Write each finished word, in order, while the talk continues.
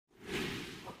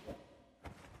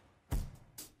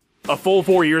A full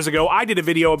 4 years ago, I did a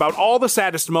video about all the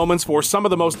saddest moments for some of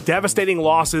the most devastating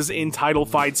losses in title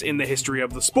fights in the history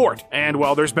of the sport. And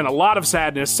well, there's been a lot of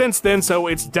sadness since then, so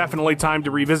it's definitely time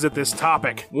to revisit this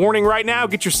topic. Warning right now,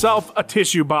 get yourself a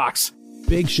tissue box.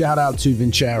 Big shout out to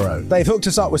Vincero. They've hooked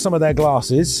us up with some of their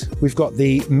glasses. We've got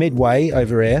the Midway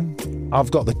over here.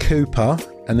 I've got the Cooper,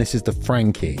 and this is the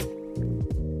Frankie.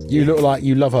 You look like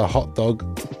you love a hot dog.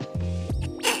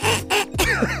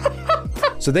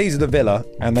 So these are the Villa,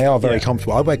 and they are very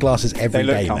comfortable. I wear glasses every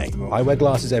day, mate. I wear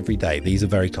glasses every day. These are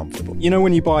very comfortable. You know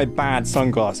when you buy bad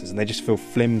sunglasses and they just feel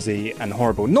flimsy and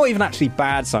horrible? Not even actually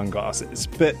bad sunglasses,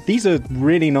 but these are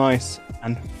really nice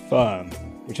and firm,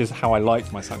 which is how I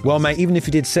liked my sunglasses. Well, mate, even if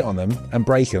you did sit on them and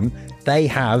break them, they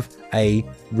have a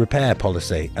repair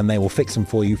policy and they will fix them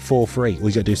for you for free. All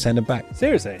you got to do is send them back.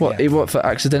 Seriously? What for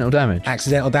accidental damage?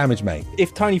 Accidental damage, mate.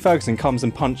 If Tony Ferguson comes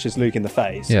and punches Luke in the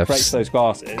face, breaks those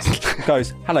glasses,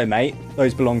 goes, hello, mate,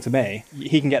 those belong to me,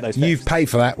 he can get those fixed. You've paid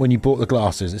for that when you bought the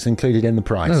glasses. It's included in the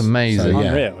price. That's amazing. So,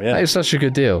 Unreal, yeah. That is such a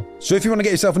good deal. So if you want to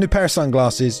get yourself a new pair of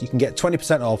sunglasses, you can get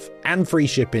 20% off and free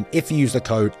shipping if you use the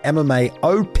code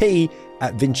MMAOP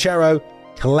at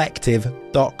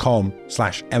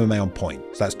vincerocollective.com/MMA on point.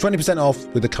 So that's 20% off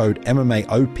with the code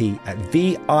MMAOP at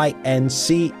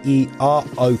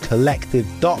VINCERO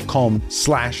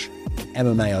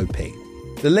collective.com/MMAOP.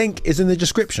 The link is in the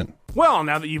description. Well,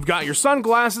 now that you've got your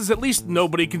sunglasses, at least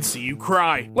nobody can see you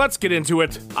cry. Let's get into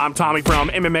it. I'm Tommy from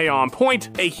MMA On Point.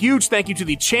 A huge thank you to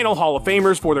the Channel Hall of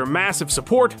Famers for their massive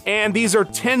support, and these are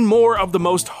 10 more of the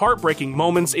most heartbreaking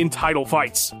moments in title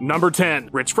fights. Number 10,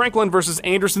 Rich Franklin versus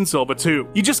Anderson Silva 2.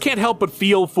 You just can't help but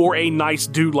feel for a nice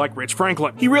dude like Rich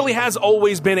Franklin. He really has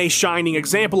always been a shining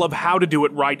example of how to do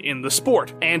it right in the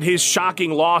sport, and his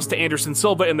shocking loss to Anderson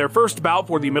Silva in their first bout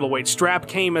for the middleweight strap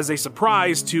came as a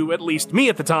surprise to at least me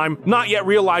at the time, not yet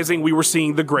realizing we were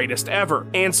seeing the greatest ever.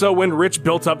 And so when Rich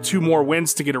built up 2 more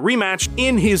wins to get a rematch,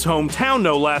 in his hometown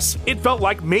no less, it felt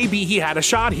like maybe he had a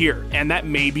shot here, and that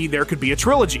maybe there could be a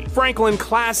trilogy. Franklin,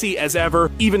 classy as ever,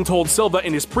 even told Silva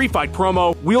in his pre-fight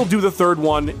promo, "We'll do the third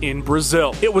one in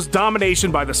Brazil." It was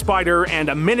domination by the Spider, and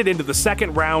a minute into the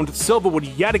second round, Silva would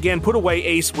yet again put away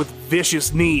Ace with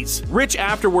vicious knees. Rich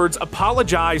afterwards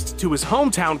apologized to his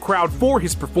hometown crowd for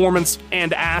his performance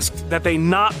and asked that they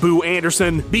not boo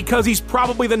Anderson because he's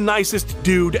probably the nicest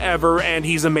dude ever and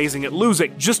he's amazing at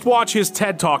losing. Just watch his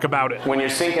TED Talk about it. When you're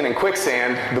sinking in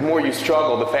quicksand, the more you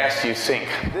struggle, the faster you sink.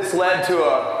 This led to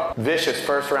a vicious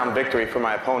first round victory for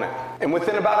my opponent. And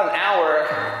within about an hour,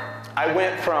 I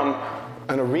went from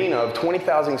an arena of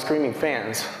 20,000 screaming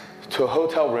fans to a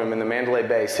hotel room in the Mandalay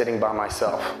Bay sitting by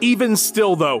myself. Even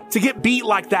still though, to get beat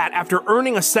like that after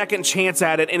earning a second chance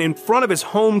at it and in front of his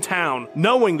hometown,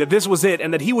 knowing that this was it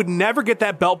and that he would never get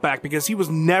that belt back because he was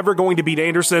never going to beat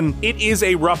Anderson, it is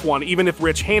a rough one, even if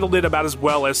Rich handled it about as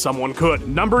well as someone could.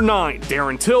 Number 9,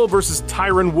 Darren Till versus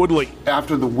Tyron Woodley.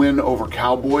 After the win over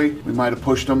Cowboy, we might have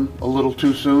pushed him a little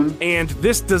too soon. And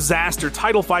this disaster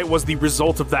title fight was the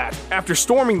result of that. After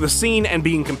storming the scene and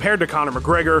being compared to Conor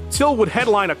McGregor, Till would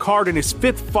headline a card in his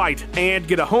 5th fight and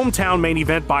get a hometown main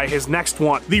event by his next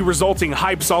one. The resulting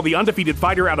hype saw the undefeated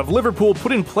fighter out of Liverpool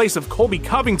put in place of Colby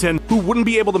Covington, who wouldn't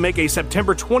be able to make a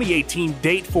September 2018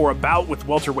 date for a bout with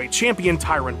welterweight champion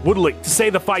Tyron Woodley. To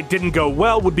say the fight didn't go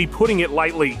well would be putting it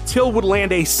lightly. Till would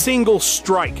land a single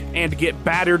strike and get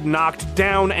battered, knocked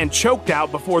down, and choked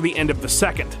out before the end of the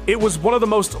second. It was one of the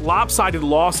most lopsided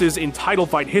losses in title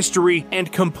fight history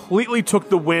and completely took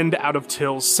the wind out of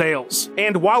Till's sails.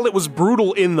 And while it was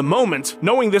brutal in the moment,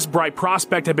 knowing this bright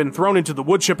prospect had been thrown into the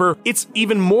wood chipper, it's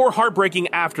even more heartbreaking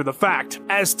after the fact,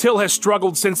 as Till has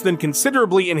struggled since then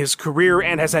considerably in his career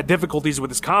and has had difficulties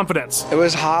with his confidence. It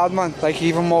was hard, man. Like,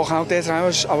 even walking out there, I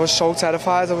was so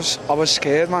terrified. I was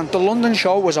scared, man. The London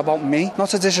show was about me.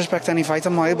 Not to disrespect any fighter,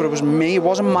 Maya, but it was me. It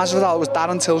wasn't Masvidal. It was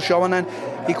Darren Till show, and then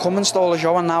he come and stole the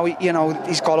show, and now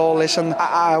he's got all this, and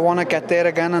I want to get there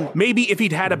again. And maybe if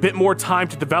he'd had a bit more time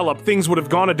to develop, things would have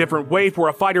gone a different way for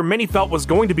a fighter many felt was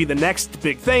going to be the next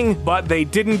big thing, but they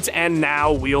didn't, and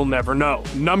now we'll never know.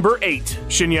 Number 8,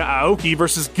 Shinya Aoki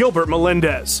versus Gilbert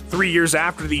Melendez. 3 years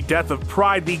after the death of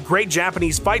Pride, the great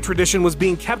Japanese fight tradition was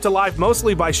being kept alive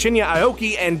mostly by Shinya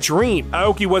Aoki and Dream.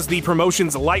 Aoki was the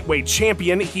promotion's lightweight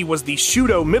champion, he was the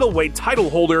Shudo middleweight title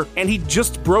holder, and he'd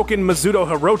just broken Mizuto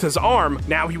Hirota's arm.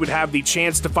 Now he would have the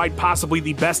chance to fight possibly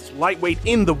the best lightweight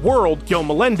in the world, Gil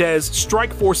Melendez,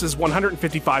 Strikeforce's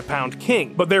 155-pound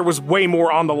king. But there was way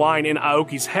more on the line in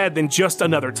Aoki's Aoki's head than just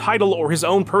another title or his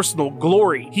own personal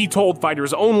glory. He told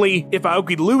Fighters Only, "If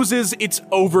Aoki loses, it's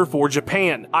over for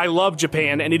Japan. I love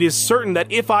Japan, and it is certain that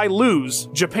if I lose,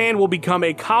 Japan will become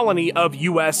a colony of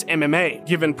US MMA.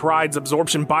 Given Pride's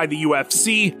absorption by the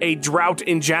UFC, a drought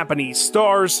in Japanese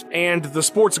stars, and the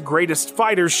sport's greatest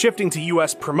fighters shifting to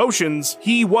US promotions,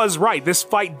 he was right. This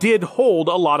fight did hold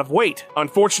a lot of weight.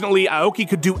 Unfortunately, Aoki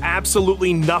could do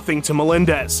absolutely nothing to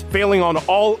Melendez, failing on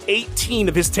all 18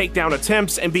 of his takedown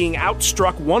attempts and being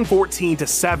outstruck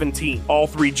 114-17. All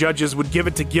three judges would give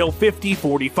it to Gil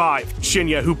 50-45.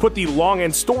 Shinya, who put the long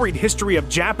and storied history of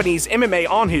Japanese MMA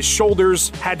on his shoulders,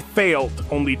 had failed.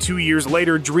 Only 2 years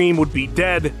later, Dream would be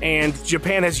dead, and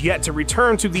Japan has yet to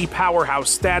return to the powerhouse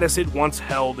status it once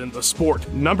held in the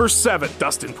sport. Number 7,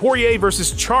 Dustin Poirier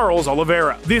versus Charles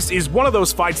Oliveira. This is one of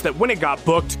those fights that when it got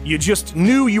booked, you just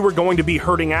knew you were going to be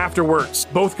hurting afterwards.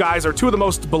 Both guys are two of the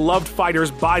most beloved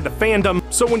fighters by the fandom,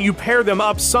 so when you pair them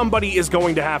up, somebody is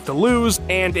going to have to lose,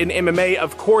 and in MMA,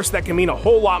 of course, that can mean a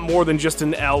whole lot more than just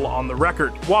an L on the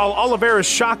record. While Oliveira's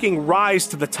shocking rise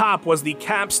to the top was the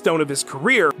capstone of his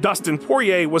career, Dustin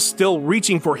Poirier was still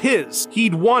reaching for his.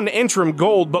 He'd won interim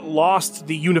gold, but lost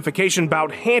the unification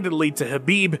bout handedly to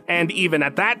Khabib, and even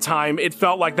at that time, it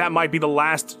felt like that might be the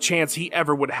last chance he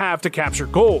ever would have to capture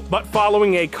gold. But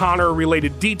following a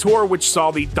Conor-related detour, which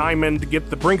saw the Diamond get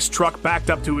the Brinks truck backed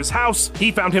up to his house,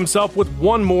 he found himself with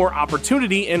one more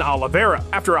opportunity in Oliveira.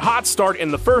 After a hot start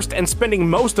in the first and spending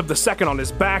most of the second on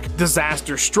his back,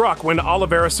 disaster struck when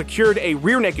Oliveira secured a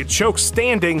rear naked choke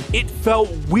standing. It felt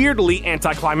weirdly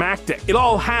anticlimactic. It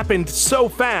all happened so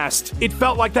fast, it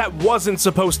felt like that wasn't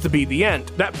supposed to be the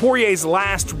end. That Poirier's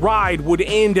last ride would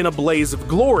end in a blaze of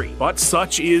glory. But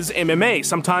such is MMA.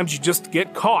 Sometimes you just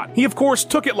get caught. He of course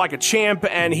took it like a champ,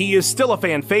 and he is still a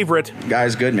fan favorite.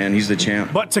 Guy's good, man. He's the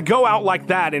champ. But to go out like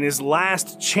that in his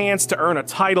last chance to earn a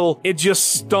title, it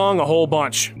just stung a whole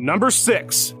bunch. Number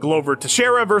 6, Glover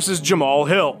Teixeira versus Jamal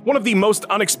Hill. One of the most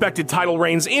unexpected title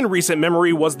reigns in recent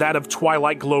memory was that of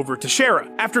Twilight Glover Teixeira.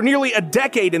 After nearly a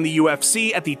decade in the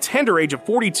UFC, at the tender age of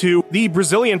 42, the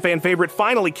Brazilian fan favorite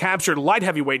finally captured light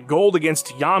heavyweight gold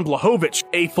against Jan Blachowicz,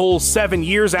 a full 7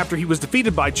 years after he was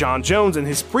defeated by John Jones in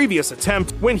his previous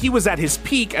attempt when he was at his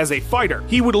peak as a fighter.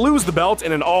 He would lose the belt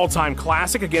in an all-time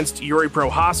classic against Yuri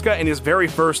Prohaska in his very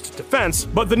first defense,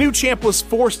 but the new champ was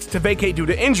forced to vacate due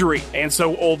to injury, and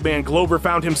so Old Man Glover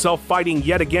found himself fighting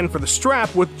yet again for the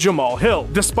strap with Jamal Hill.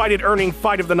 Despite it earning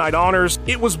Fight of the Night honors,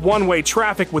 it was one-way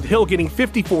traffic, with Hill getting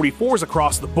 50-44s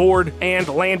across the board and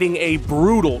landing a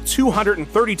brutal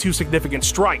 232 significant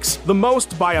strikes, the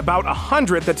most by about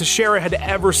 100 that Teixeira had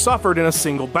ever suffered in a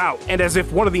single bout. And as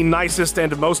if one of the nicest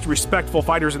and most respectful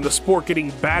fighters in the sport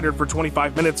getting battered for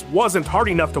 25 minutes wasn't hard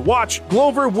enough to watch,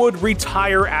 Glover would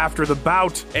retire after the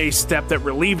bout, a step that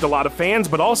relieved a lot of fans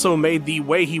but also made the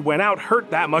way he went out hurt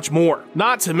that much more.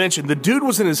 Not to mention, the dude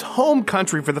was in his home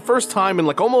country for the first time in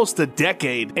like almost a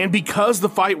decade, and because the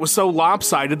fight was so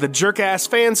lopsided, the jerk-ass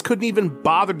fans couldn't even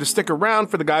bother to stick around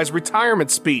for the guy's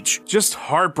retirement speech. Just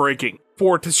heartbreaking.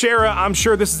 For Teixeira, I'm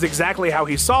sure this is exactly how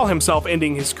he saw himself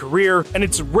ending his career, and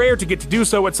it's rare to get to do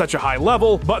so at such a high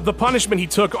level, but the punishment he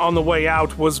took on the way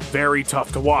out was very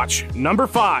tough to watch. Number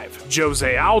 5,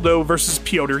 Jose Aldo versus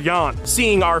Petr Yan.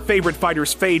 Seeing our favorite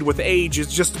fighters fade with age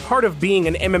is just part of being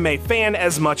an MMA fan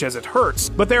as much as it hurts,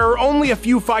 but there are only a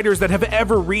few fighters that have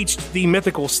ever reached the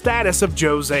mythical status of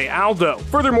Jose Aldo.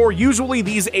 Furthermore, usually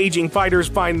these aging fighters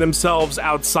find themselves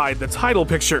outside the title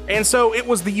picture, and so it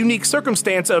was the unique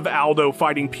circumstance of Aldo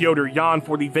fighting Petr Yan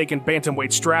for the vacant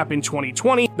bantamweight strap in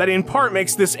 2020 that in part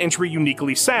makes this entry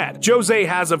uniquely sad. Jose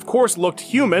has of course looked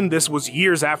human, this was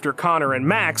years after Conor and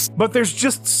Max, but there's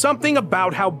just something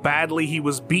about how badly he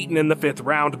was beaten in the 5th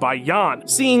round by Yan.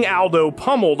 Seeing Aldo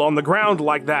pummeled on the ground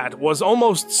like that was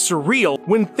almost surreal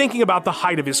when thinking about the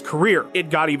height of his career. It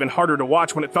got even harder to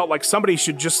watch when it felt like somebody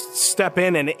should just step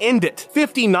in and end it.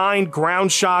 59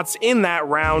 ground shots in that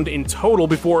round in total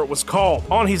before it was called.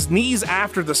 On his knees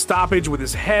after the stoppage with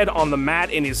his head on the mat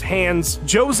in his hands,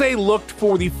 Jose looked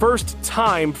for the first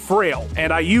time frail,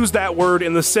 and I use that word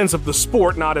in the sense of the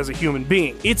sport, not as a human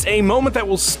being. It's a moment that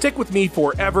will stick with me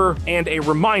forever, and a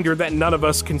reminder that none of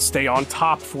us can stay on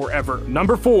top forever.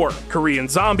 Number 4, Korean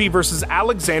Zombie versus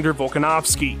Alexander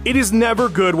Volkanovski. It is never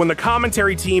good when the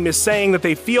commentary team is saying that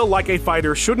they feel like a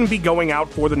fighter shouldn't be going out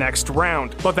for the next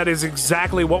round, but that is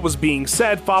exactly what was being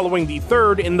said following the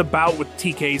 3rd in the bout with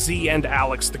TKZ and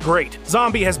Alex the Great.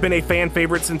 Zombie has been a a fan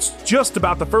favorite since just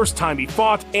about the first time he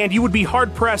fought, and you would be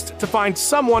hard-pressed to find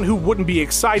someone who wouldn't be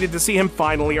excited to see him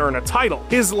finally earn a title.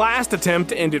 His last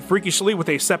attempt ended freakishly with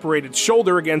a separated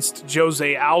shoulder against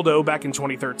Jose Aldo back in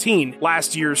 2013.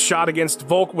 Last year's shot against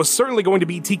Volk was certainly going to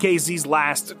be TKZ's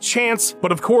last chance,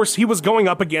 but of course he was going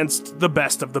up against the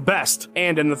best of the best,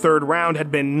 and in the third round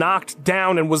had been knocked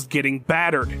down and was getting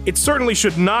battered. It certainly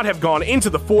should not have gone into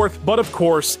the fourth, but of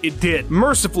course it did.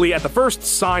 Mercifully, at the first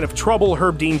sign of trouble,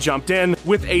 Herb Dean jumped in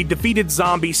with a defeated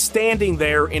Zombie standing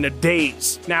there in a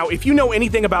daze. Now, if you know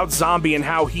anything about Zombie and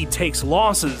how he takes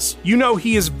losses, you know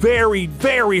he is very,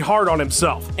 very hard on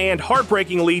himself. And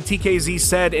heartbreakingly, TKZ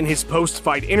said in his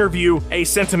post-fight interview, a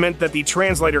sentiment that the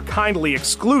translator kindly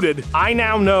excluded, "I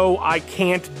now know I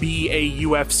can't be a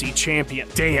UFC champion."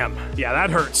 Damn. Yeah, that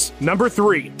hurts. Number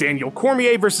 3, Daniel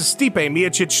Cormier versus Stipe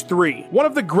Miocic 3. One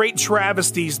of the great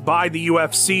travesties by the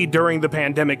UFC during the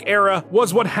pandemic era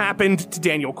was what happened to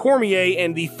Daniel Cormier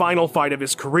in the final fight of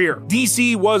his career.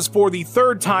 DC was for the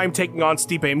third time taking on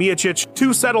Stipe Miocic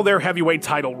to settle their heavyweight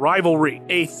title rivalry.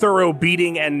 A thorough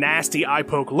beating and nasty eye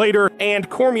poke later, and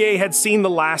Cormier had seen the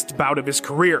last bout of his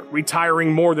career,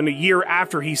 retiring more than a year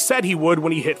after he said he would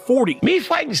when he hit 40. Me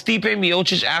fighting Stipe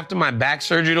Miocic after my back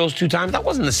surgery those 2 times, that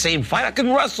wasn't the same fight. I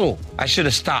couldn't wrestle. I should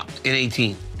have stopped in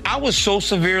 18. I was so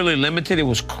severely limited, it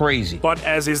was crazy. But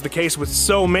as is the case with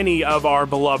so many of our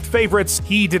beloved favorites,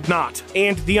 he did not.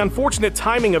 And the unfortunate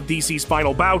timing of DC's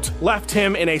final bout left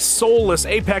him in a soulless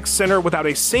Apex Center without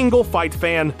a single fight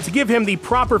fan to give him the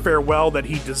proper farewell that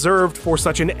he deserved for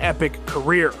such an epic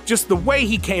career. Just the way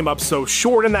he came up so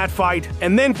short in that fight,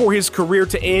 and then for his career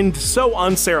to end so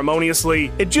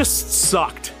unceremoniously, it just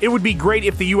sucked. It would be great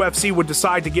if the UFC would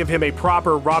decide to give him a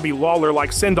proper Robbie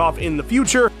Lawler-like send-off in the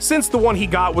future, since the one he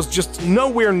got was just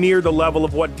nowhere near the level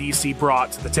of what DC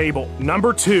brought to the table.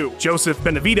 Number 2, Joseph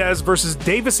Benavidez versus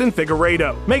Davison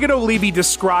Figueiredo. Megan O'Leary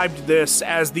described this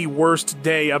as the worst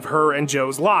day of her and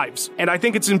Joe's lives, and I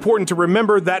think it's important to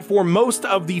remember that for most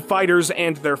of the fighters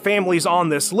and their families on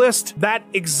this list, that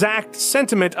exact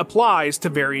sentiment applies to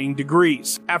varying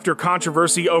degrees. After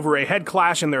controversy over a head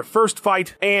clash in their first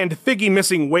fight, and Figgy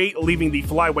missing weight leaving the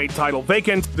flyweight title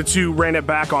vacant, the two ran it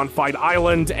back on Fight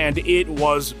Island, and it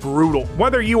was brutal.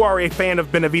 Whether you are a fan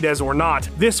of Benavidez or not,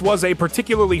 this was a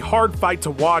particularly hard fight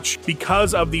to watch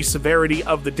because of the severity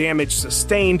of the damage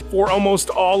sustained for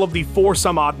almost all of the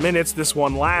 4-some-odd minutes this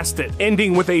one lasted,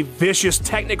 ending with a vicious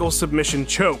technical submission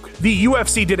choke. The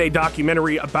UFC did a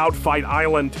documentary about Fight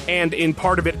Island, and in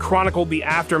part of it chronicled the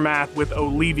aftermath with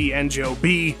O'Leary and Joe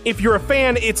B. If you're a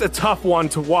fan, it's a tough one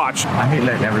to watch. I hate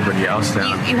letting everybody else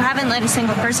down. You haven't let a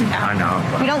single person down. I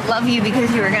know. We don't love you because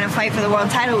you were going to fight for the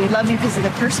world title. We love you because of the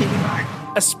person you are.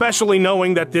 Especially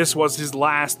knowing that this was his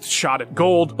last shot at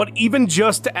gold, but even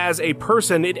just as a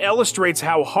person, it illustrates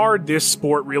how hard this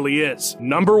sport really is.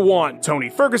 Number 1, Tony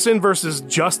Ferguson versus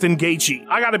Justin Gaethje.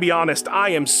 I gotta be honest, I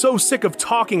am so sick of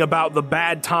talking about the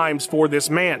bad times for this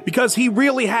man, because he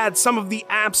really had some of the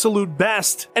absolute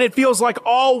best, and it feels like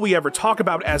all we ever talk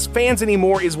about as fans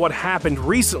anymore is what happened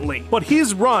recently. But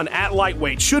his run at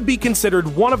lightweight should be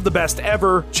considered one of the best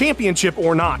ever, championship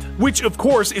or not, which of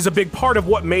course is a big part of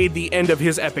what made the end of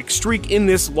his epic streak in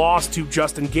this loss to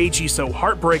Justin Gaethje so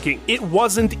heartbreaking. It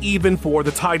wasn't even for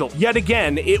the title. Yet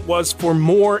again, it was for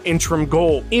more interim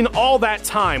gold. In all that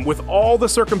time, with all the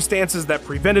circumstances that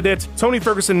prevented it, Tony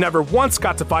Ferguson never once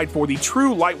got to fight for the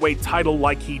true lightweight title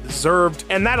like he deserved,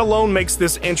 and that alone makes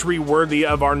this entry worthy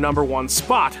of our number 1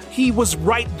 spot. He was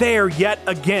right there yet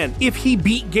again. If he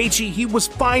beat Gaethje, he was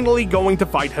finally going to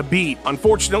fight Khabib.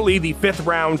 Unfortunately, the 5th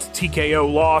round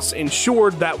TKO loss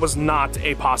ensured that was not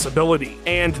a possibility.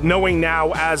 And knowing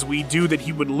now as we do that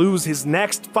he would lose his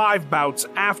next 5 bouts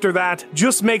after that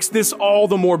just makes this all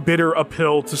the more bitter a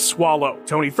pill to swallow.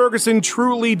 Tony Ferguson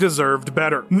truly deserved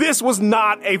better. This was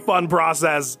not a fun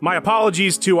process. My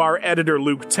apologies to our editor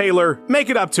Luke Taylor. Make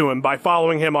it up to him by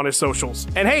following him on his socials.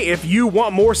 And hey, if you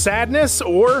want more sadness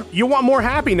or you want more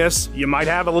happiness, you might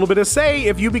have a little bit of say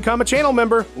if you become a channel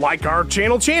member, like our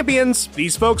channel champions.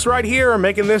 These folks right here are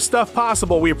making this stuff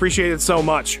possible. We appreciate it so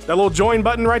much. That little join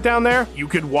button right down there, you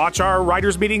could watch our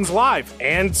writers' meetings live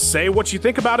and say what you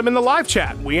think about them in the live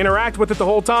chat. We interact with it the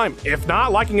whole time. If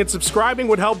not, liking and subscribing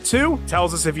would help too.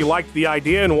 Tells us if you liked the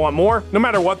idea and want more. No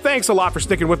matter what, thanks a lot for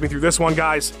sticking with me through this one,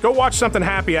 guys. Go watch something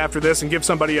happy after this and give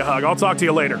somebody a hug. I'll talk to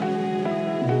you later.